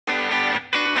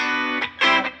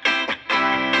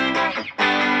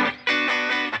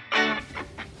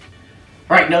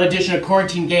right, another edition of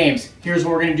Quarantine Games. Here's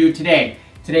what we're gonna do today.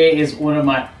 Today is one of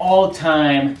my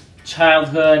all-time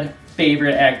childhood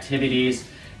favorite activities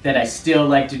that I still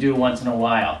like to do once in a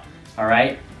while. All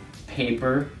right,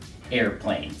 paper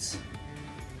airplanes.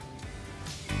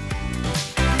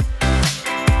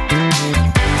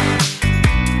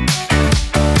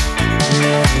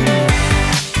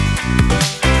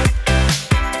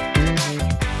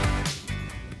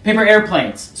 Paper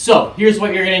airplanes. So here's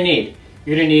what you're gonna need.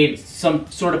 You're gonna need some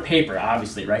sort of paper,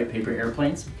 obviously, right? Paper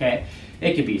airplanes, okay?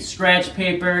 It could be scratch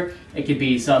paper. It could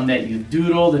be some that you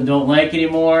doodled and don't like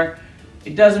anymore.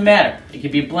 It doesn't matter. It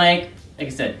could be blank. Like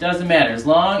I said, it doesn't matter. As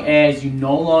long as you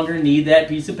no longer need that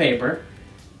piece of paper,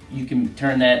 you can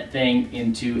turn that thing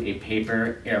into a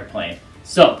paper airplane.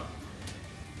 So,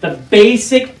 the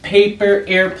basic paper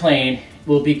airplane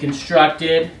will be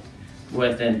constructed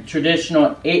with a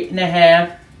traditional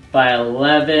 8.5 by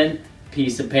 11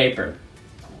 piece of paper,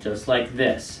 just like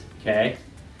this, okay?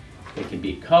 It can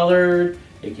be colored,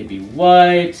 it can be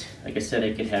white. Like I said,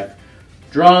 it could have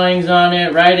drawings on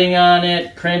it, writing on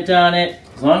it, print on it.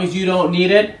 As long as you don't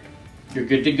need it, you're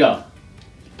good to go.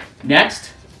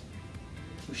 Next,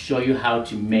 we'll show you how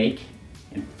to make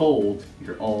and fold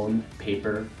your own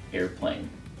paper airplane.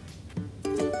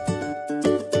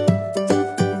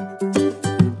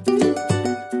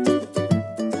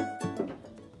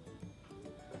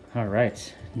 All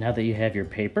right, now that you have your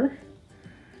paper,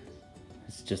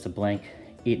 it's just a blank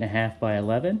 8.5 by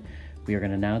 11. We are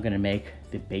now gonna make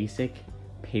the basic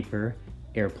paper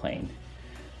airplane.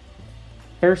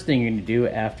 First thing you're gonna do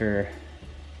after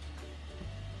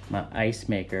my ice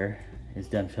maker is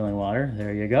done filling water,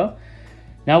 there you go.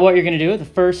 Now what you're gonna do, the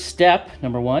first step,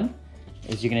 number one,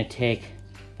 is you're gonna take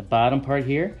the bottom part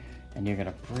here and you're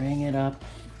gonna bring it up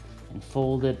and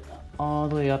fold it all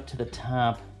the way up to the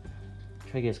top.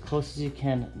 Try to get as close as you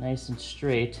can, nice and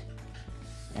straight.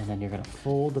 And then you're gonna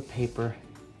fold the paper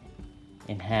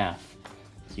in half.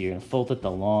 So you're gonna fold it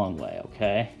the long way,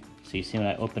 okay? So you see when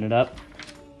I open it up,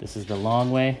 this is the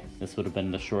long way, this would have been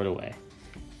the shorter way.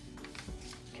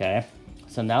 Okay,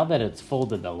 so now that it's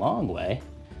folded the long way,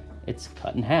 it's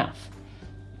cut in half.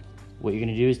 What you're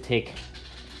gonna do is take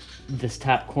this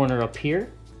top corner up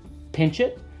here, pinch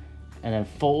it, and then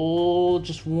fold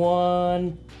just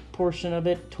one portion of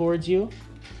it towards you,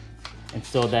 and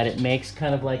so that it makes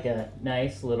kind of like a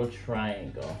nice little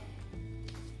triangle.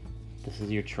 This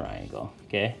is your triangle,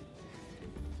 okay?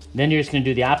 Then you're just gonna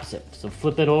do the opposite. So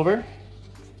flip it over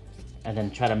and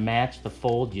then try to match the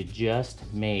fold you just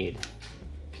made,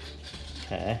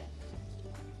 okay?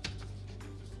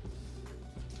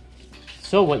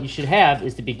 So what you should have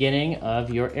is the beginning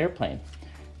of your airplane.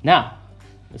 Now,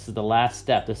 this is the last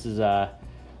step. This is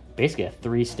basically a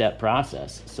 3-step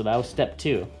process. So that was step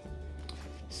 2.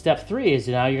 Step 3 is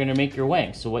now you're gonna make your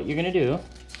wing. So what you're gonna do,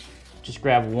 just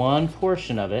grab one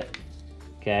portion of it,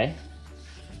 okay?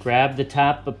 Grab the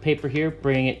top of paper here,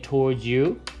 bring it towards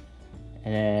you,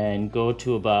 and then go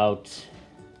to about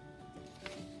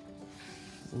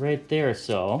right there or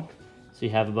so. So you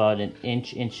have about an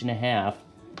inch, inch and a half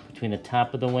between the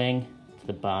top of the wing to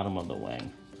the bottom of the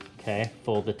wing, okay?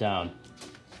 Fold it down.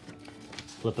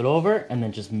 Flip it over and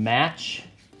then just match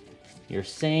your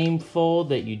same fold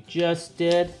that you just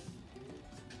did,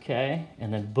 okay?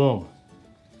 And then boom,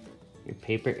 your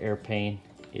paper airplane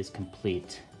is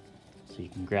complete. So you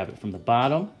can grab it from the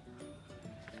bottom,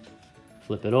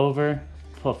 flip it over,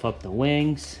 puff up the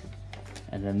wings,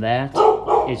 and then that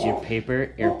is your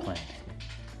paper airplane.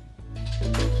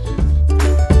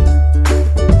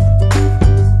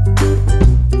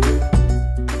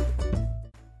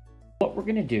 What we're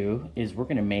gonna do is we're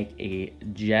gonna make a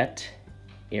jet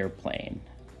airplane.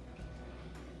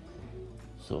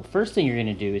 So first thing you're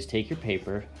gonna do is take your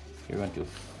paper, you're going to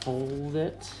fold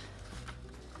it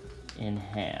in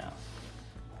half.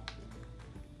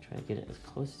 Try to get it as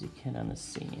close as you can on the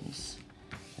seams.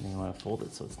 And then you wanna fold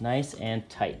it so it's nice and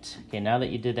tight. Okay, now that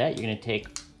you did that, you're gonna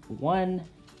take one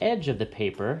edge of the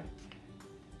paper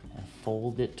and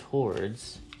fold it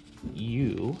towards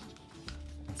you,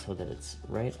 and so that it's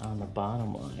right on the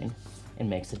bottom line and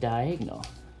makes a diagonal,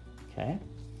 okay?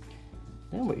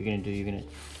 Then what you're gonna do, you're gonna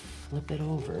flip it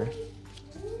over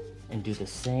and do the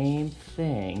same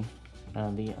thing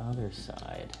on the other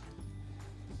side.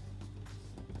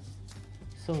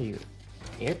 So your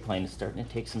airplane is starting to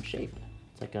take some shape.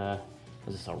 It's like a,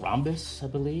 is this a rhombus, I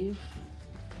believe?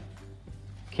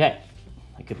 Okay,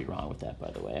 I could be wrong with that,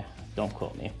 by the way. Don't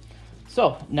quote me.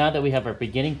 So now that we have our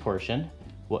beginning portion,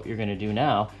 what you're gonna do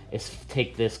now is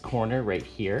take this corner right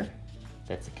here,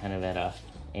 that's kind of at a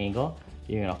angle.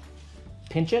 You're gonna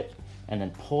pinch it and then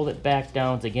pull it back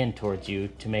down again towards you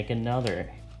to make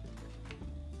another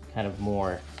kind of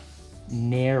more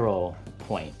narrow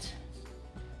point.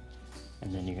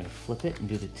 And then you're gonna flip it and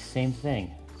do the same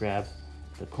thing. Grab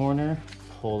the corner,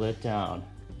 pull it down,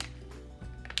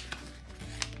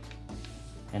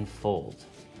 and fold.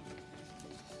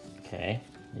 Okay,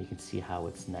 you can see how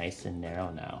it's nice and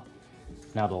narrow now.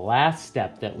 Now the last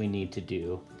step that we need to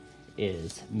do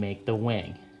is make the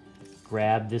wing.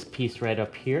 Grab this piece right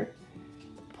up here,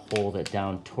 pull it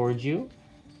down towards you,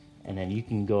 and then you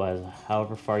can go as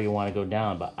however far you want to go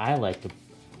down, but I like to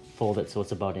fold it so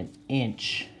it's about an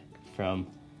inch from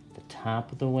the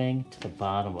top of the wing to the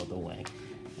bottom of the wing,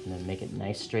 and then make it a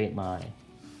nice straight line.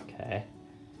 Okay,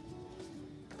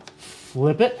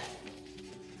 flip it,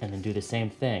 and then do the same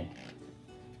thing.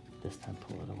 This time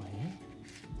pull it away,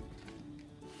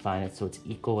 find it so it's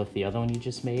equal with the other one you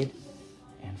just made,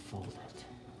 and fold it.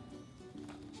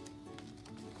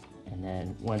 And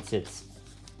then once it's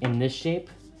in this shape,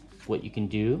 what you can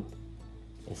do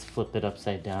is flip it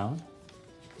upside down,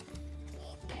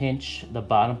 pinch the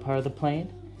bottom part of the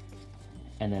plane,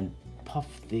 and then puff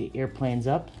the airplanes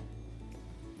up,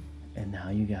 and now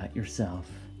you got yourself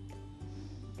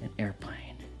an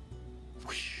airplane.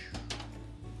 Whoosh.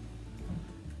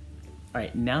 All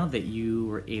right, now that you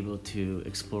were able to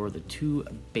explore the two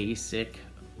basic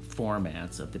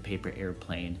formats of the paper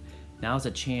airplane, now's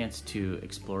a chance to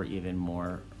explore even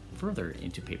more further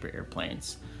into paper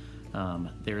airplanes.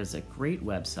 There is a great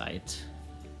website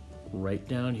right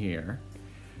down here.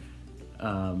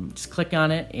 Just click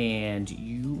on it and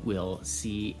you will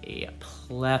see a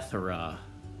plethora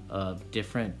of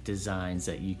different designs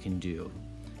that you can do.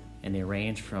 And they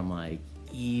range from like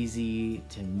easy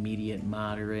to medium,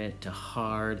 moderate to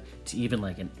hard to even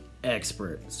like an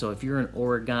expert. So if you're an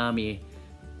origami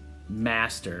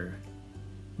master,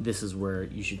 this is where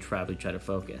you should probably try to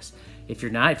focus. If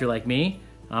you're not, if you're like me,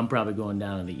 I'm probably going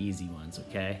down to the easy ones,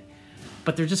 okay?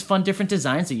 But they're just fun, different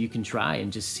designs that you can try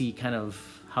and just see kind of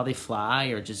how they fly,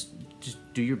 or just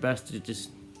do your best to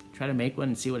just try to make one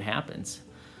and see what happens.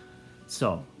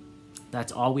 So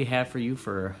that's all we have for you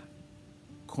for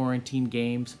Quarantine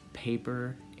Games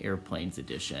Paper Airplanes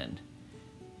Edition.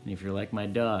 And if you're like my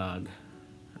dog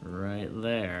right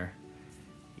there,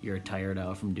 you're tired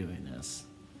out from doing this.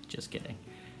 Just kidding.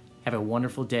 Have a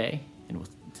wonderful day, and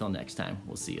until next time,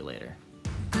 we'll see you later.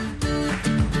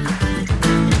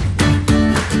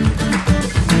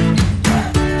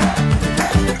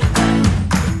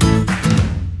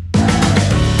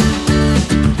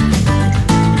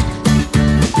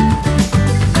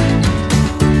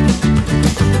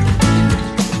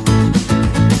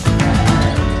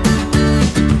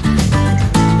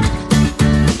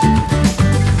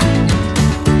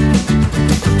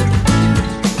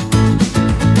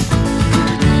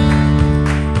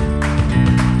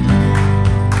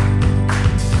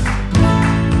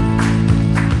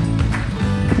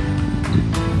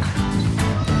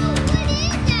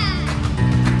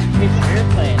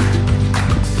 Airplane.